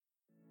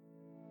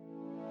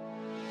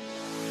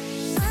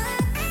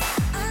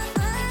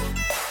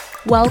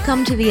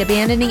Welcome to the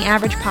Abandoning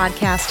Average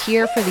podcast,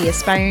 here for the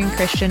aspiring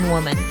Christian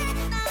woman.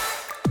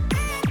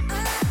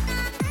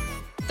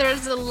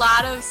 There's a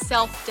lot of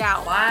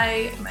self-doubt.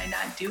 Why am I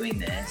not doing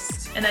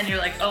this? And then you're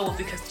like, oh, well,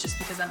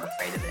 because I'm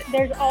afraid of it.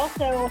 There's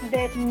also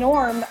this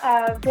norm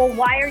of, well,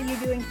 why are you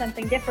doing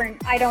something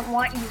different? I don't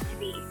want you to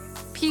be.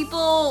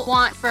 People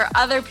want for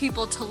other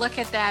people to look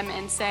at them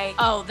and say,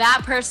 oh,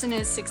 that person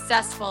is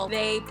successful.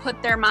 They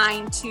put their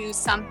mind to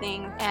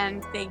something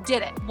and they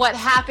did it. What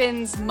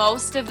happens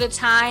most of the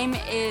time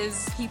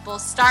is people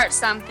start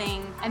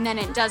something and then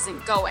it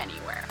doesn't go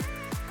anywhere.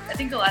 I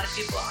think a lot of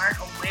people aren't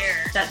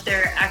aware that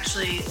they're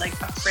actually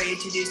afraid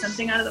to do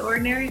something out of the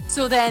ordinary.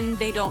 So then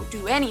they don't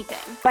do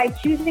anything. By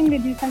choosing to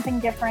do something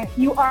different,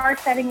 you are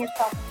setting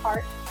yourself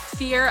apart.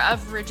 Fear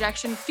of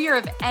rejection, fear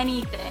of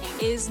anything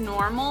is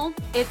normal.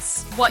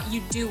 It's what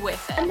you do with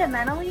it.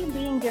 Fundamentally,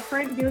 being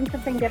different, doing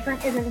something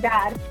different isn't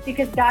bad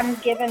because God has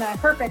given a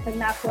purpose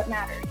and that's what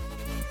matters.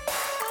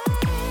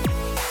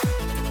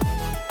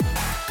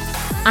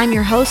 I'm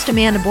your host,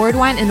 Amanda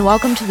Boardwine, and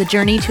welcome to the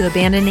journey to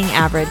abandoning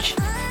average.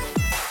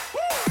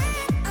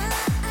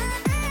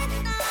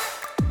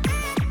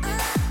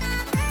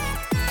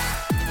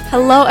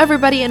 Hello,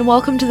 everybody, and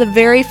welcome to the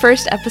very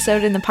first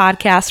episode in the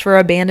podcast for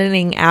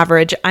Abandoning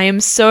Average. I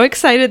am so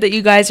excited that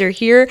you guys are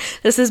here.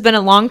 This has been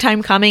a long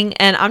time coming,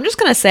 and I'm just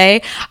going to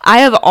say I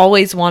have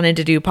always wanted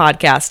to do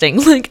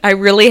podcasting. I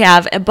really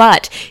have.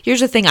 But here's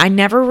the thing. I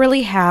never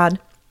really had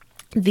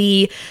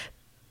the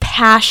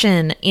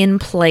passion in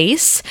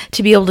place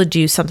to be able to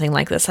do something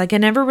like this. I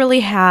never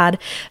really had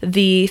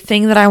the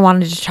thing that I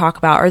wanted to talk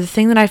about or the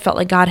thing that I felt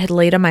like God had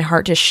laid on my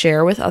heart to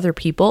share with other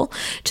people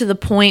to the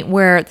point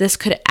where this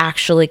could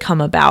actually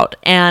come about.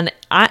 And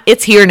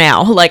it's here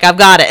now. I've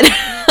got it.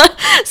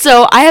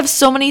 So I have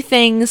so many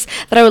things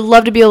that I would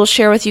love to be able to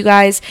share with you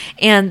guys.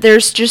 And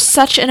there's just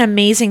such an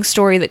amazing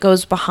story that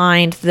goes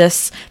behind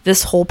this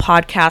whole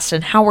podcast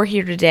and how we're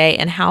here today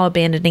and how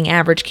Abandoning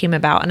Average came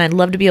about. And I'd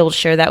love to be able to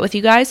share that with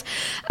you guys.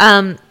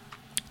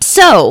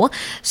 So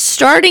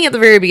starting at the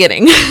very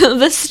beginning,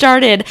 this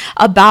started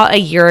about a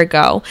year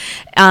ago.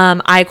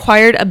 I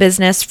acquired a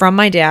business from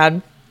my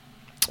dad.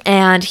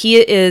 And he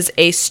is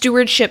a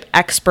stewardship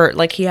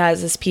expert. He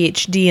has his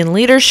PhD in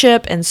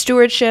leadership and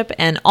stewardship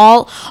and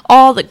all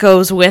that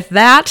goes with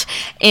that.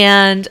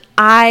 And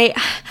I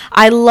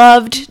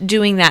loved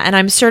doing that. And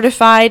I'm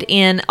certified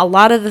in a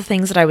lot of the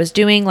things that I was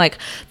doing.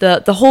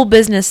 The whole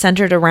business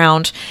centered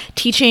around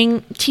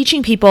teaching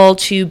people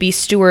to be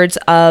stewards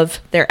of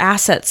their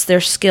assets,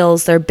 their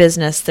skills, their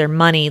business, their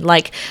money,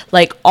 like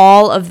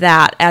all of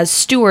that. As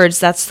stewards,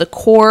 that's the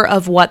core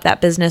of what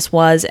that business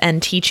was,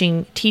 and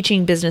teaching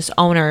business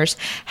owners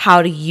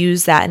how to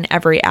use that in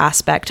every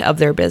aspect of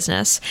their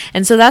business.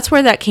 And so that's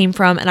where that came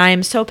from. And I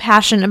am so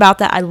passionate about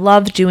that. I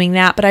love doing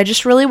that, but I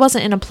just really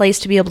wasn't in a place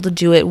to be able to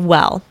do it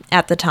well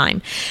at the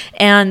time.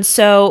 And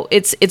so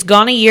it's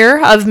gone a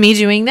year of me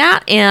doing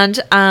that.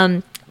 And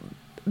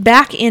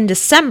back in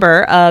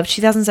December of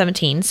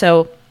 2017,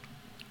 so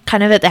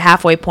kind of at the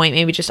halfway point,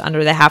 maybe just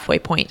under the halfway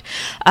point,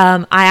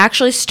 I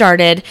actually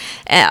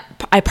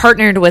I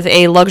partnered with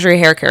a luxury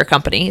hair care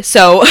company.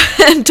 So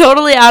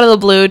totally out of the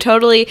blue,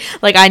 totally,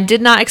 I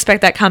did not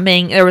expect that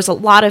coming. There was a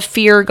lot of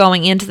fear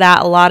going into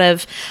that, a lot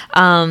of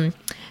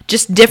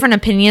just different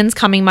opinions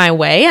coming my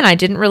way, and I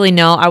didn't really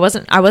know. I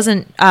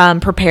wasn't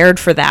prepared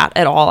for that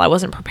at all. I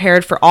wasn't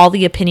prepared for all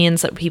the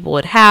opinions that people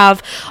would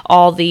have,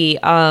 all the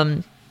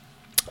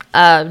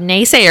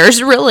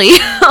naysayers, really,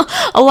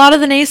 a lot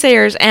of the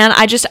naysayers, and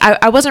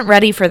I wasn't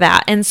ready for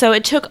that. And so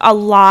it took a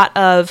lot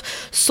of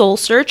soul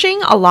searching,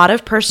 a lot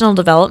of personal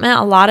development,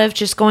 a lot of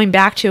just going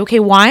back to, okay,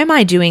 why am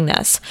I doing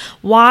this?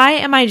 Why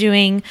am I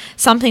doing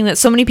something that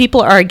so many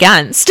people are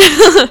against?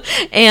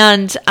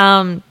 And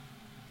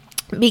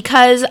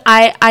because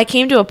I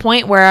came to a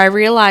point where I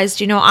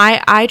realized,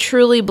 I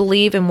truly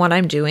believe in what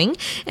I'm doing,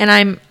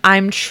 and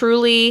I'm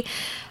truly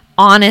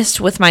honest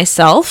with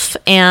myself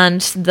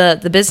and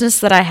the business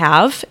that I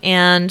have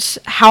and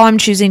how I'm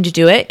choosing to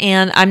do it,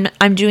 and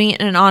I'm doing it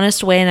in an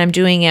honest way, and I'm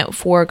doing it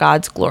for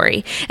God's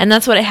glory. And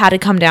that's what it had to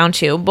come down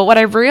to. But what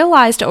I've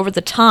realized over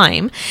the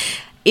time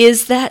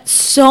is that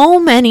so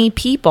many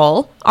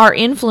people are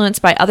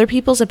influenced by other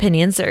people's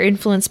opinions. They're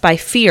influenced by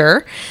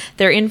fear.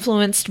 They're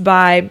influenced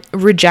by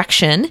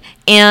rejection.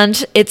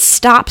 And it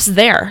stops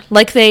there.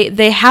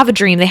 They have a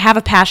dream. They have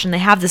a passion. They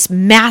have this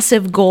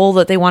massive goal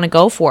that they want to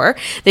go for.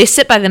 They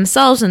sit by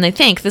themselves and they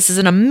think this is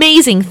an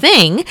amazing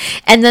thing.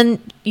 And then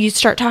you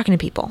start talking to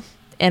people.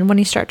 And when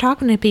you start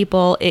talking to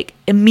people, it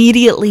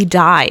immediately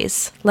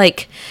dies.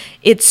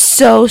 It's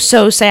so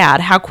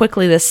sad how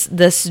quickly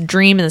this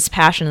dream and this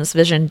passion, this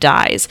vision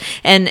dies.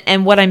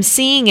 And what I'm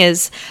seeing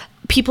is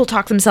people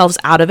talk themselves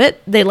out of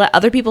it. They let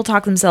other people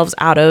talk themselves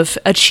out of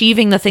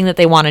achieving the thing that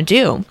they want to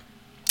do.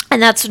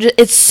 And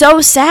it's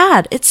so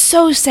sad. It's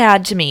so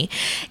sad to me.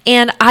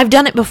 And I've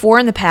done it before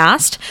in the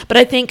past, but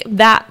I think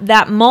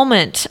that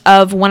moment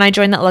of when I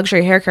joined that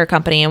luxury hair care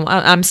company, and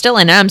I'm still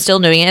in it, I'm still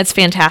doing it. It's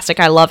fantastic.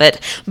 I love it.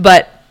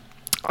 But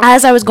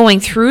as I was going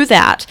through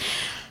that,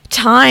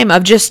 time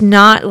of just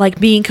not like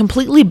being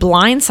completely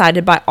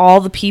blindsided by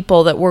all the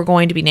people that were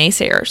going to be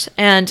naysayers,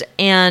 and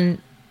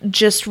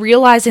just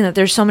realizing that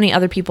there's so many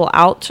other people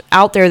out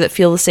there that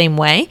feel the same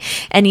way.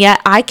 And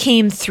yet I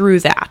came through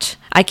that.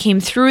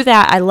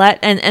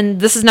 And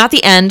this is not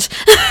the end.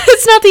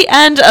 It's not the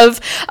end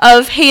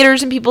of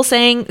haters and people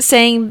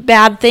saying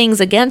bad things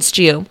against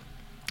you.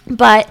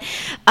 But,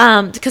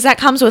 because that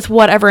comes with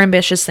whatever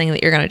ambitious thing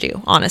that you're going to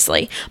do,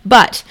 honestly.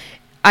 But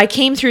I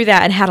came through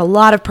that and had a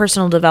lot of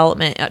personal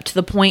development to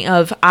the point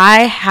of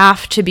I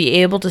have to be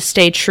able to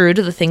stay true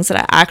to the things that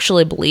I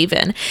actually believe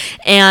in.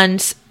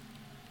 And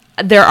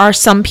there are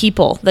some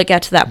people that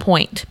get to that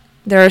point.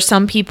 There are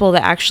some people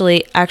that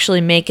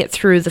actually make it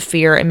through the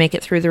fear and make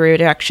it through the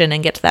rejection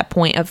and get to that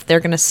point of they're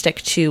going to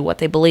stick to what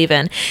they believe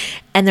in.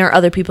 And there are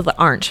other people that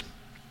aren't.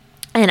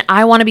 And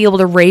I want to be able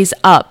to raise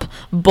up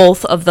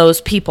both of those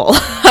people.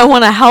 I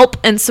want to help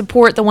and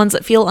support the ones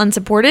that feel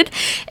unsupported.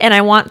 And I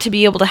want to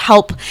be able to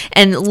help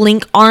and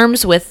link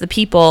arms with the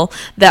people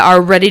that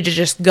are ready to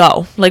just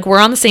go. Like, we're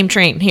on the same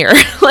train here.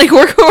 Like,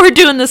 we're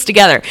doing this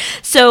together.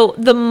 So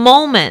the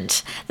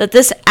moment that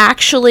this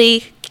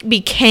actually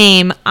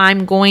became,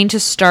 I'm going to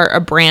start a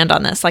brand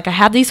on this. Like, I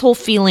had these whole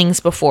feelings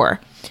before.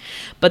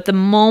 But the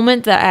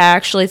moment that I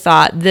actually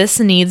thought this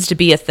needs to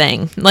be a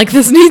thing, like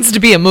this needs to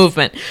be a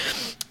movement,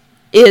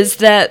 is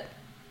that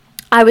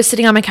I was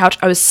sitting on my couch.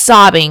 I was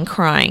sobbing,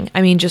 crying.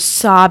 I mean, just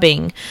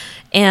sobbing.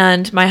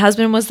 And my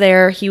husband was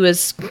there. He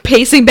was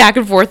pacing back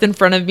and forth in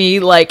front of me.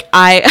 Like,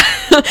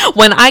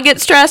 when I get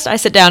stressed, I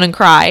sit down and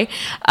cry,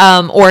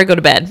 or I go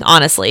to bed,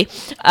 honestly,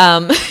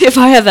 if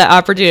I have that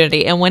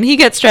opportunity. And when he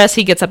gets stressed,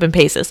 he gets up and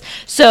paces.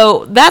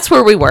 So that's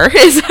where we were,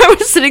 is I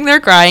was sitting there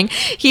crying.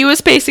 He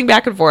was pacing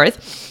back and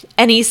forth.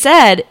 And he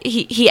said,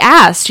 he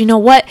asked,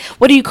 what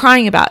are you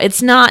crying about?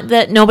 It's not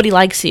that nobody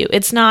likes you.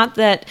 It's not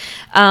that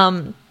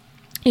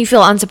you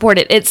feel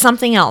unsupported. It's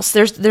something else.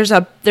 There's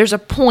a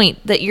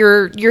point that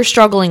you're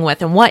struggling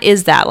with. And what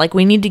is that? Like,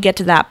 we need to get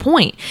to that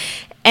point.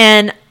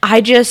 And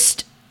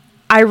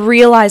I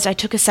realized, I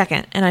took a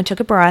second and I took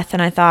a breath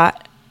and I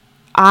thought,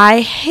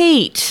 I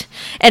hate,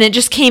 and it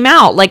just came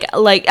out like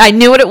I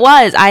knew what it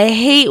was. I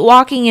hate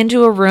walking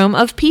into a room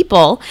of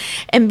people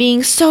and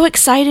being so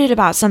excited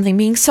about something,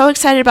 being so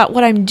excited about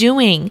what I'm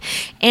doing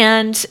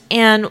and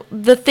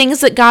the things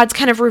that God's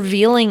kind of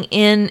revealing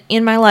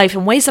in my life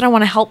and ways that I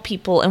want to help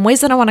people and ways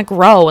that I want to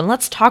grow. And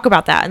let's talk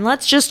about that and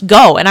let's just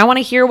go. And I want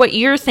to hear what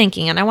you're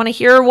thinking and I want to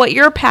hear what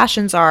your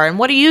passions are and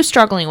what are you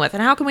struggling with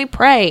and how can we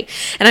pray?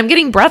 And I'm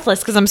getting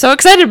breathless because I'm so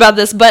excited about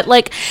this, but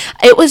like,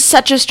 it was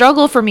such a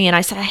struggle for me. And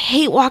I said, I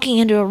hate walking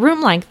into a room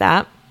like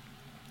that,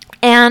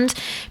 and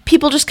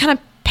people just kind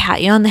of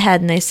pat you on the head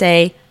and they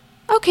say,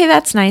 okay,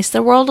 that's nice,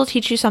 the world will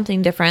teach you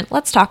something different,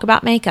 let's talk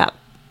about makeup.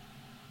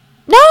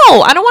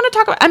 No, I don't want to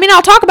talk about,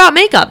 I'll talk about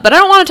makeup, but I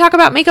don't want to talk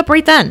about makeup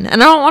right then,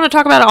 and I don't want to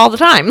talk about it all the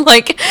time.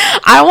 Like,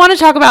 I want to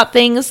talk about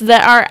things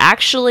that are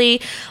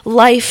actually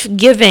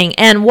life-giving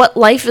and what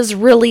life is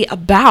really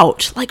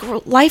about. Like,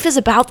 life is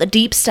about the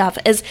deep stuff.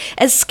 As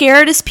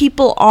scared as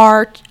people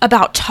are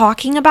about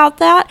talking about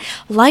that,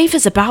 life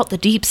is about the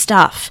deep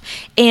stuff.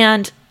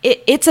 And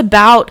it's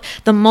about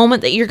the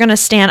moment that you're going to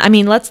stand.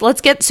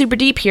 Let's get super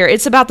deep here.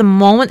 It's about the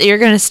moment that you're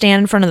going to stand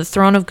in front of the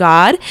throne of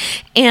God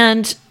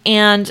and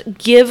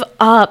give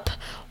up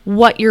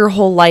what your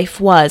whole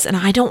life was. And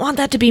I don't want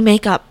that to be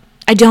makeup.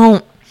 I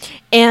don't.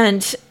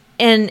 And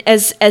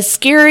as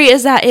scary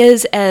as that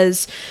is,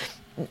 as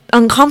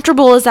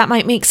uncomfortable as that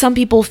might make some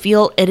people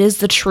feel, it is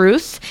the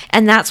truth.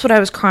 And that's what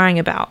I was crying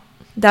about.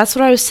 That's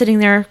what I was sitting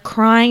there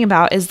crying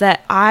about, is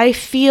that I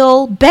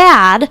feel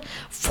bad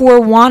for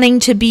wanting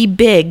to be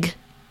big.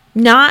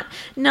 Not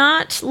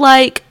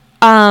like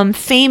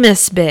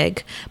famous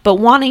big, but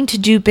wanting to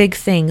do big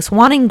things,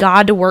 wanting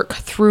God to work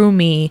through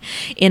me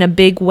in a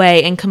big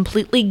way and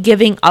completely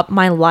giving up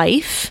my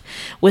life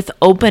with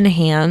open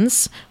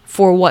hands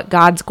for what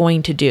God's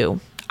going to do.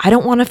 I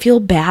don't want to feel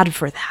bad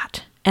for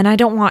that. And I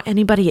don't want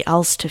anybody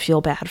else to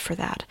feel bad for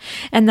that.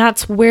 And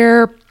that's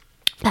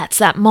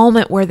that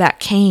moment where that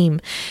came,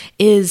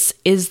 is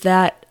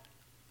that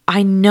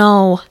I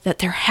know that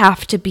there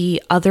have to be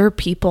other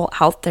people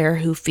out there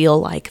who feel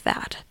like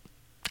that.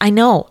 I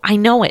know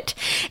it.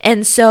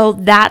 And so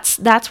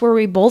that's where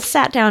we both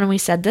sat down and we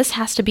said, this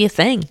has to be a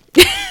thing.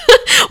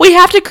 We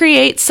have to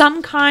create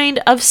some kind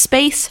of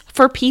space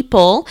for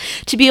people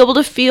to be able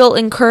to feel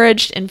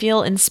encouraged and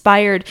feel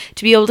inspired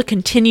to be able to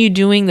continue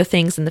doing the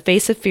things in the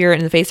face of fear,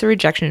 in the face of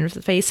rejection, in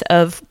the face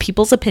of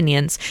people's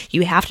opinions.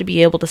 You have to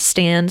be able to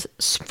stand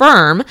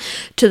firm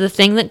to the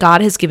thing that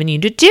God has given you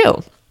to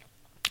do.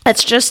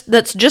 That's just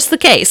the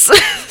case.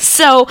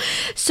 So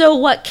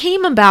what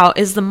came about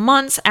is the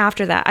months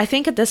after that. I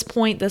think at this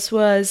point, this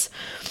was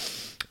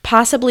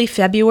possibly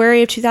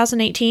February of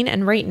 2018.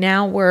 And right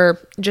now we're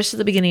just at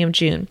the beginning of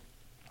June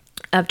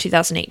of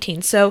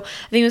 2018. So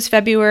I think it was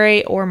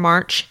February or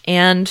March.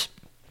 And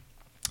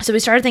so we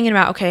started thinking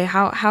about, okay,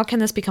 how can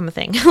this become a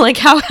thing? Like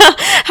how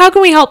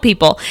can we help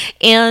people?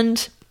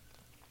 And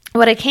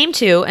what I came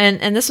to,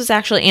 and this was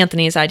actually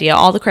Anthony's idea,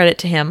 all the credit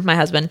to him, my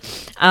husband,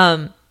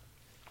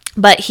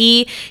 But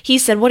he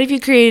said, what if you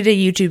created a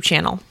YouTube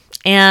channel?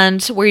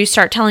 And where you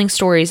start telling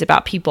stories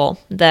about people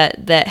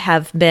that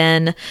have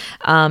been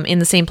in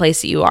the same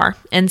place that you are.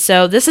 And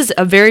so this is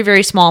a very,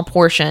 very small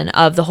portion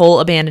of the whole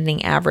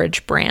Abandoning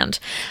Average brand.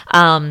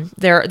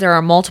 There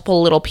are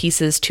multiple little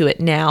pieces to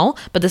it now,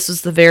 but this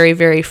was the very,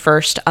 very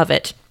first of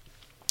it.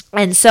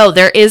 And so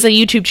there is a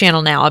YouTube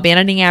channel now,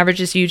 Abandoning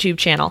Average's YouTube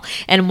channel.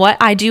 And what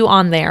I do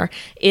on there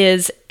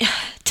is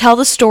tell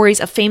the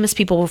stories of famous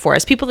people before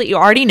us, people that you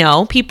already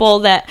know, people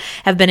that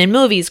have been in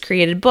movies,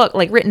 created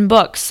written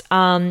books,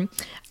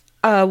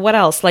 what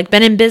else? Like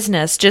been in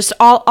business, just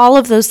all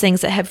of those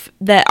things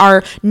that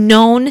are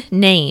known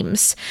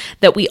names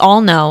that we all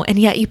know, and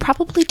yet you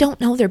probably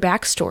don't know their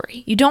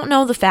backstory. You don't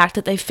know the fact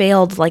that they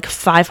failed like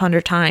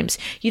 500 times.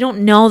 You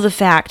don't know the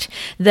fact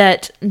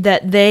that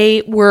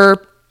they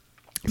were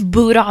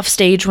booed off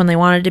stage when they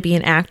wanted to be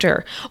an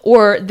actor,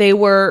 or they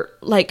were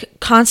like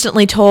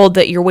constantly told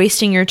that you're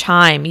wasting your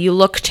time, you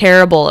look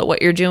terrible at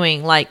what you're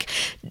doing, like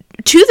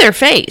to their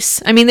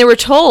face. I mean, they were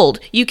told,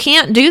 you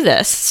can't do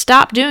this,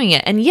 stop doing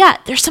it. And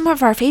yet they're some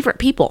of our favorite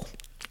people,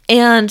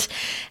 and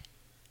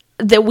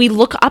that we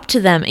look up to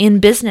them in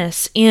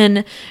business,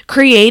 in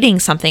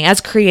creating something.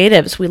 As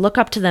creatives, we look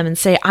up to them and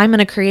say, I'm going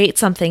to create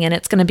something and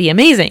it's going to be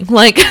amazing.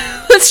 Like,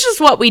 that's just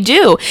what we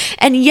do.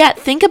 And yet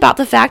think about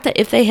the fact that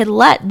if they had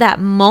let that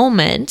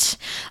moment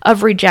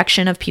of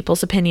rejection of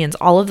people's opinions,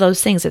 all of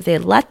those things, if they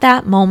had let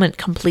that moment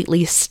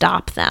completely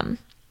stop them,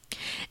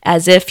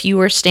 as if you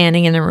were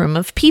standing in a room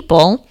of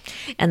people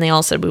and they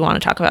all said, we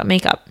want to talk about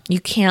makeup. You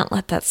can't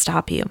let that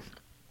stop you.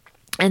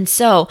 And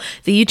so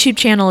the YouTube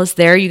channel is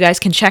there. You guys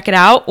can check it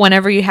out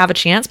whenever you have a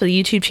chance, but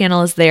the YouTube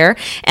channel is there.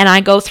 And I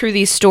go through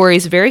these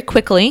stories very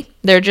quickly.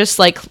 They're just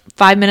like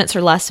 5 minutes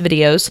or less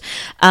videos.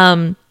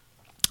 And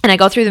I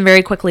go through them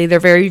very quickly. They're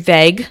very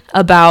vague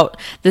about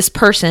this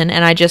person.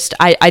 And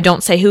I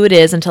don't say who it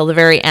is until the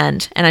very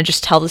end. And I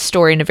just tell the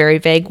story in a very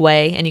vague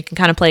way. And you can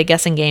kind of play a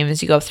guessing game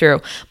as you go through.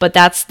 But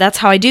that's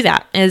how I do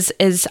that,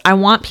 is I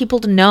want people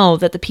to know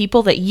that the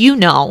people that you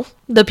know,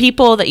 the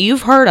people that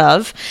you've heard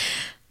of,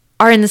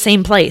 are in the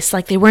same place,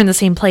 like they were in the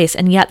same place,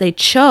 and yet they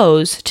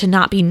chose to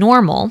not be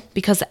normal,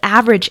 because the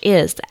average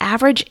is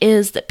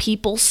that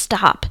people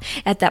stop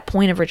at that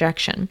point of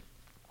rejection.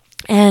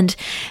 And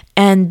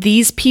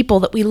these people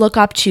that we look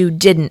up to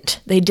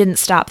didn't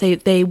stop.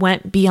 They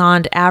went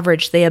beyond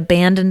average. They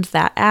abandoned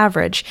that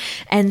average.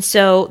 And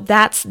so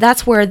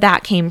that's where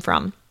that came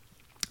from.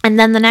 And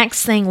then the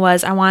next thing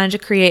was I wanted to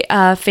create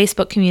a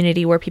Facebook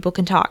community where people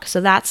can talk. So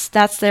that's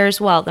there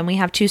as well. Then we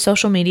have 2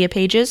 social media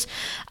pages,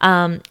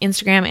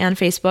 Instagram and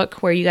Facebook,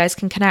 where you guys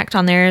can connect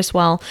on there as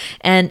well.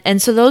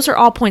 And so those are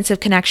all points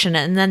of connection.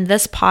 And then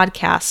this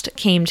podcast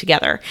came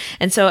together.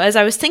 And so as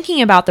I was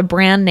thinking about the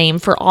brand name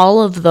for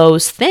all of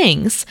those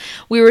things,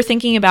 we were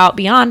thinking about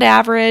beyond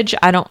average.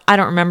 I don't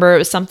remember. It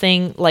was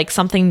something like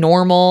something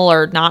normal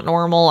or not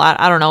normal.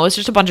 I don't know. It's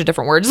just a bunch of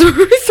different words we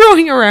were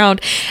throwing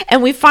around.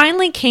 And we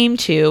finally came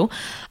to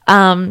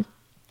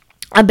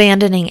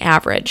abandoning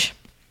average.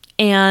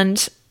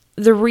 And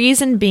the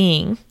reason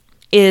being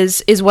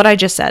is what I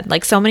just said.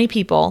 Like, so many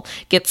people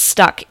get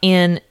stuck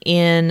in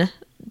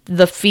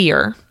the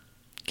fear,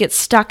 get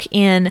stuck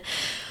in,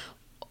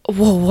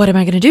 well, what am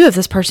I going to do if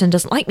this person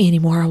doesn't like me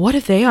anymore? What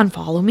if they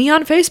unfollow me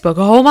on Facebook?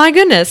 Oh my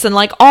goodness. And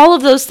like all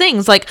of those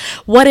things, like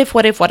what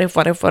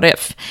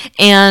if?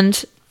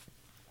 And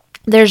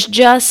there's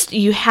just,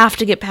 you have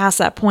to get past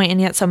that point, and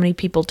yet so many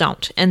people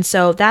don't. And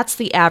so that's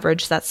the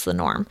average, that's the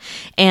norm.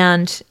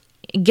 And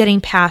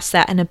getting past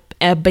that and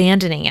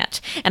abandoning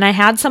it. And I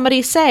had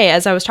somebody say,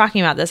 as I was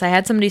talking about this,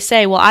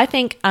 well, I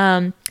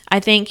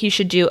think you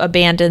should do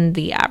abandon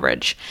the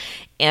average,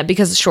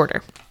 because it's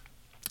shorter,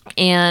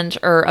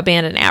 or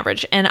abandon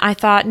average. And I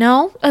thought,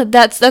 no,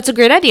 that's a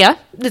great idea.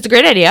 That's a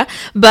great idea.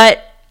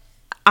 But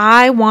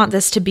I want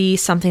this to be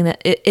something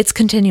that it's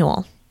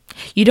continual.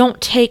 You don't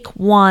take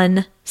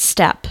one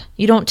step.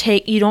 You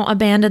don't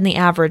abandon the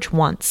average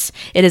once.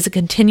 It is a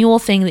continual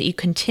thing that you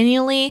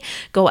continually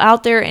go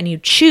out there and you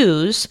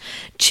choose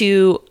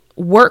to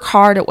work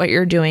hard at what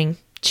you're doing,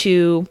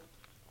 to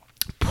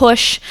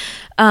push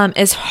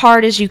as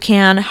hard as you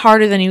can,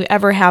 harder than you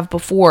ever have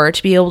before,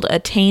 to be able to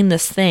attain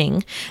this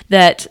thing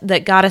that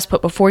God has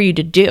put before you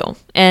to do.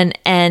 And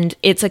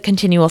it's a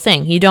continual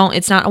thing.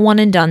 It's not a one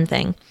and done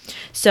thing.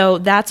 So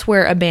that's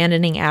where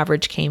abandoning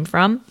average came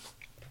from.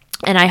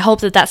 And I hope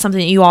that that's something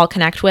that you all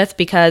connect with,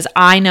 because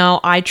I know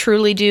I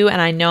truly do,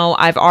 and I know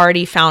I've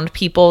already found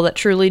people that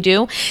truly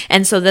do.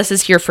 And so this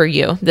is here for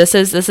you. This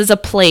is a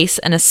place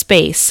and a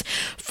space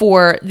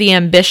for the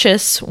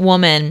ambitious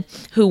woman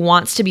who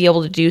wants to be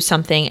able to do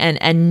something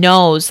and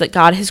knows that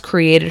God has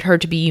created her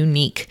to be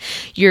unique.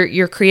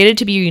 You're created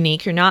to be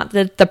unique. You're not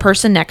the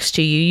person next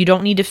to you. You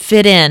don't need to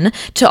fit in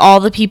to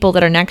all the people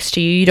that are next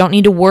to you. You don't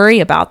need to worry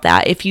about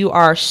that. If you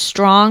are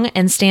strong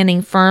and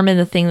standing firm in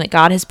the thing that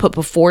God has put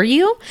before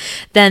you,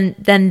 then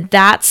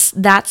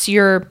that's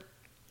your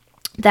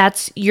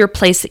that's your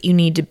place that you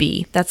need to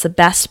be. That's the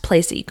best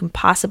place that you can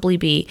possibly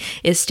be,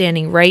 is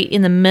standing right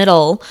in the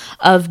middle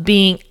of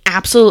being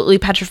absolutely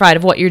petrified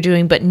of what you're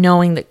doing, but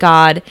knowing that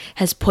God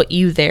has put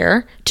you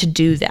there to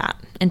do that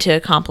and to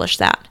accomplish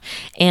that.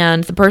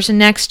 And the person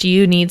next to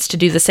you needs to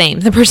do the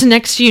same. The person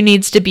next to you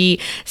needs to be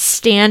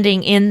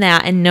standing in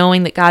that and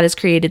knowing that God has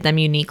created them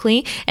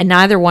uniquely, and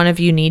neither one of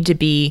you need to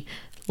be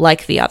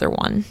like the other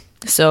one.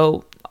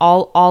 So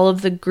all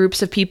of the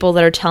groups of people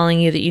that are telling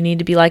you that you need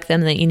to be like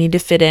them, that you need to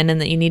fit in, and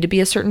that you need to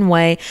be a certain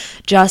way,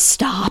 just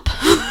stop.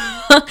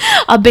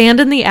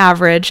 Abandon the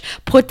average,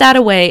 put that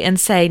away, and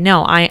say,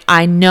 no,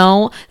 I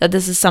know that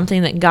this is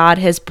something that God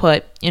has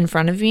put in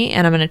front of me,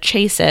 and I'm going to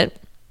chase it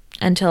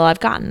until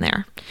I've gotten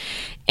there.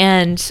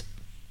 And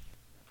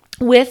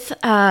with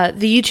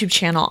the YouTube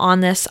channel on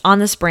this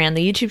brand,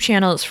 the YouTube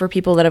channel is for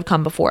people that have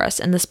come before us.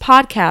 And this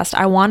podcast,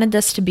 I wanted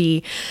this to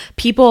be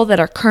people that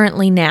are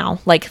currently now,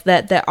 like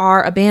that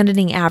are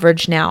abandoning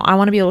average now. I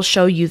want to be able to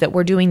show you that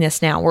we're doing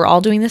this now. We're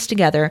all doing this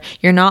together.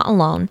 You're not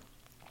alone.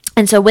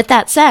 And so with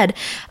that said,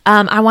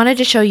 I wanted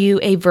to show you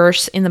a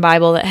verse in the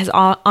Bible that has,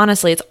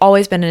 honestly, it's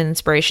always been an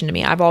inspiration to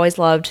me. I've always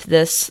loved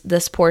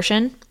this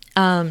portion.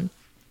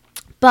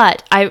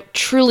 But I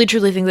truly,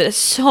 truly think that it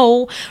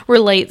so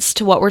relates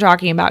to what we're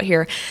talking about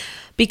here,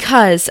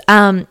 because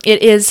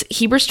it is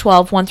Hebrews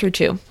 12, 1 through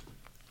 2.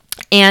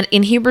 And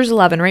in Hebrews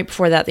 11, right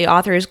before that, the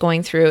author is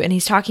going through, and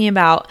he's talking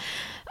about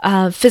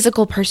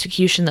physical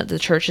persecution that the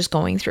church is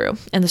going through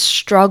and the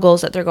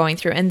struggles that they're going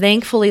through. And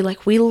thankfully,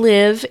 like, we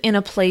live in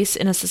a place,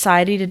 in a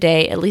society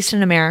today, at least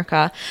in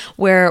America,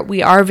 where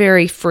we are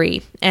very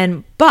free,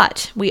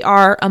 but we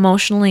are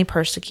emotionally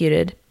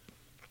persecuted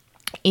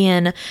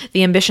in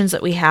the ambitions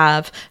that we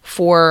have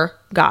for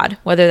God,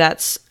 whether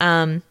that's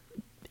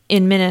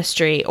in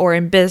ministry or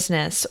in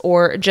business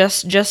or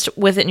just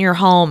within your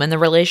home and the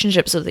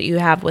relationships that you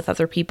have with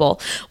other people.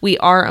 We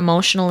are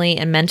emotionally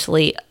and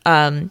mentally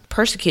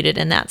persecuted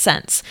in that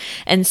sense.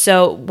 And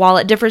so while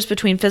it differs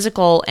between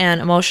physical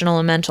and emotional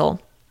and mental,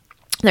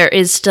 there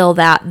is still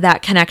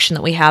that connection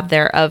that we have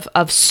there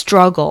of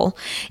struggle.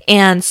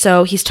 And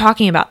so he's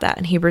talking about that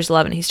in Hebrews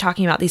 11. He's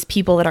talking about these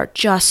people that are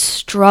just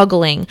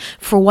struggling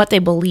for what they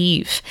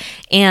believe.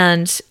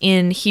 And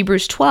in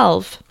Hebrews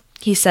 12,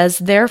 he says,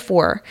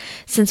 therefore,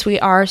 since we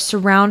are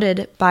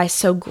surrounded by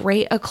so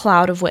great a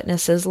cloud of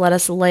witnesses, let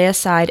us lay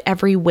aside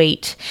every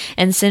weight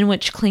and sin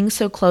which clings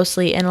so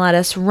closely, and let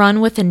us run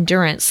with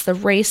endurance the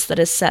race that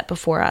is set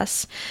before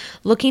us,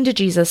 looking to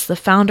Jesus, the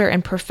founder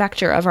and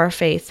perfecter of our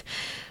faith,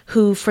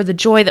 who for the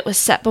joy that was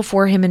set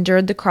before him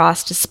endured the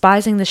cross,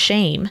 despising the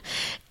shame,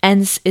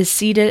 and is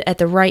seated at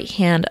the right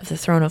hand of the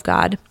throne of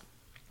God.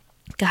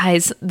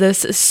 Guys,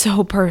 this is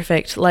so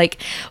perfect. Like,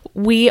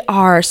 we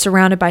are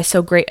surrounded by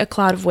so great a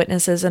cloud of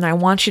witnesses, and I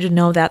want you to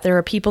know that there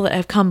are people that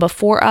have come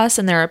before us,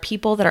 and there are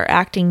people that are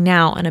acting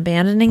now and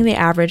abandoning the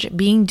average,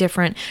 being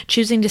different,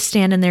 choosing to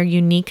stand in their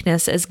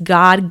uniqueness as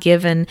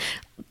God-given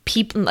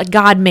people, like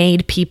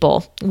God-made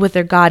people with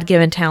their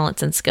God-given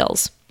talents and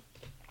skills.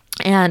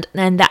 And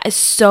that is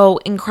so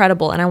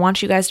incredible. And I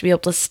want you guys to be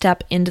able to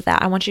step into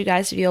that. I want you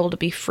guys to be able to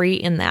be free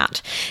in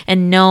that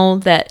and know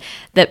that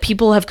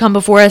people have come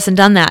before us and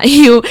done that.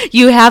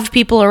 You have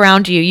people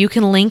around you. You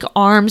can link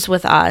arms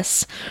with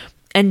us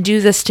and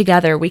do this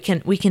together. We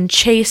can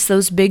chase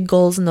those big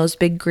goals and those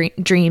big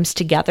dreams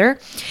together.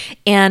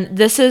 And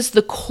this is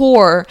the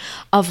core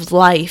of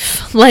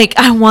life. Like,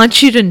 I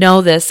want you to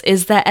know this,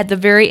 is that at the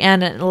very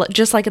end,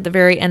 just like at the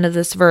very end of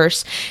this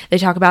verse, they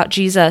talk about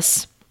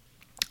Jesus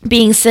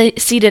being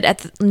seated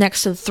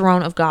next to the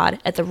throne of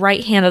God, at the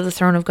right hand of the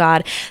throne of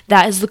God.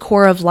 That is the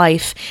core of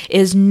life,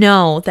 is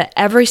know that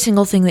every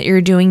single thing that you're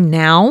doing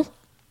now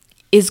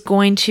is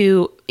going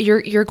to,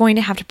 you're going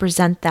to have to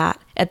present that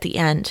at the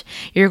end.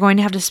 You're going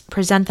to have to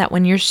present that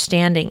when you're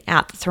standing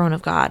at the throne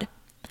of God.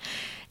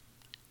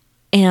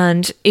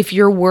 And if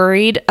you're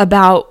worried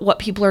about what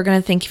people are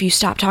going to think if you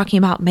stop talking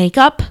about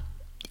makeup,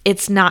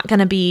 it's not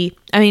going to be,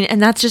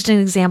 and that's just an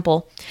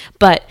example.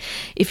 But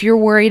if you're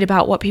worried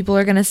about what people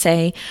are going to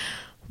say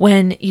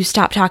when you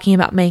stop talking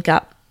about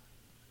makeup,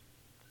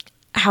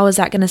 how is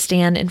that going to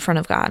stand in front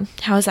of God?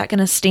 How is that going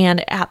to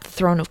stand at the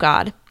throne of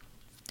God?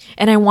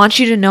 And I want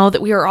you to know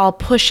that we are all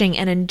pushing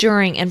and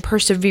enduring and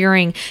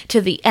persevering to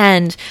the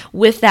end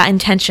with that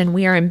intention.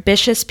 We are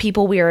ambitious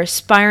people. We are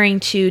aspiring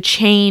to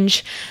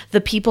change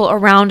the people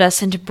around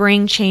us and to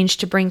bring change,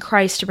 to bring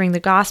Christ, to bring the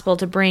gospel,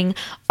 to bring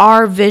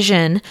our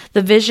vision,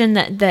 the vision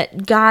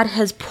that God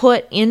has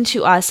put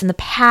into us and the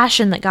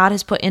passion that God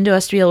has put into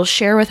us to be able to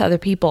share with other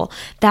people.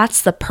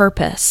 That's the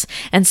purpose.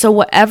 And so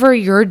whatever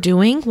you're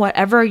doing,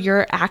 whatever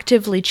you're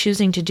actively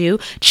choosing to do,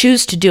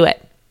 choose to do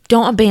it.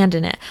 Don't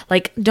abandon it.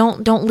 Like,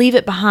 don't leave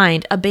it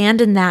behind.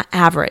 Abandon that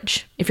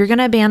average. If you're going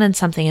to abandon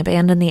something,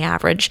 abandon the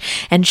average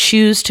and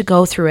choose to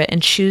go through it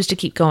and choose to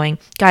keep going.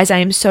 Guys, I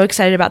am so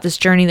excited about this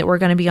journey that we're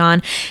going to be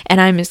on, and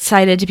I'm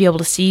excited to be able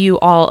to see you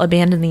all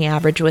abandon the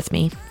average with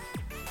me.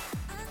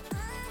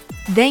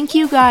 Thank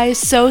you guys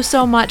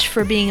so much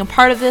for being a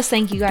part of this.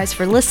 Thank you guys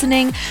for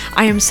listening.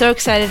 I am so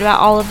excited about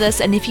all of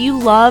this. And if you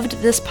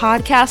loved this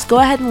podcast, go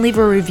ahead and leave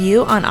a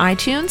review on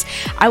iTunes.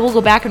 I will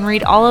go back and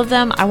read all of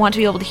them. I want to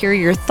be able to hear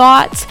your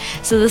thoughts.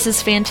 So this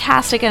is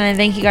fantastic. And I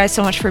thank you guys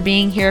so much for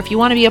being here. If you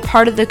want to be a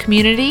part of the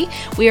community,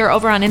 we are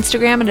over on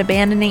Instagram at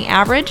Abandoning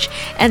Average.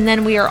 And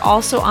then we are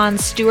also on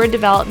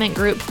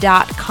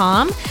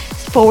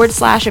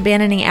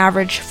stewarddevelopmentgroup.com/abandoning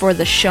average for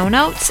the show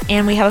notes,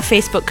 and we have a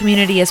Facebook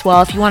community as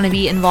well. If you want to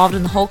be involved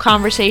in the whole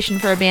conversation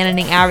for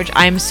Abandoning Average,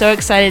 I am so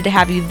excited to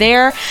have you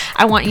there.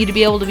 I want you to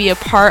be able to be a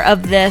part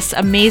of this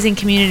amazing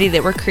community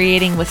that we're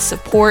creating with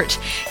support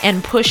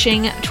and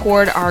pushing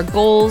toward our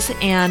goals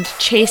and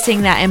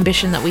chasing that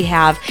ambition that we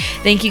have.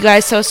 Thank you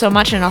guys so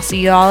much, and I'll see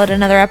you all at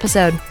another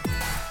episode.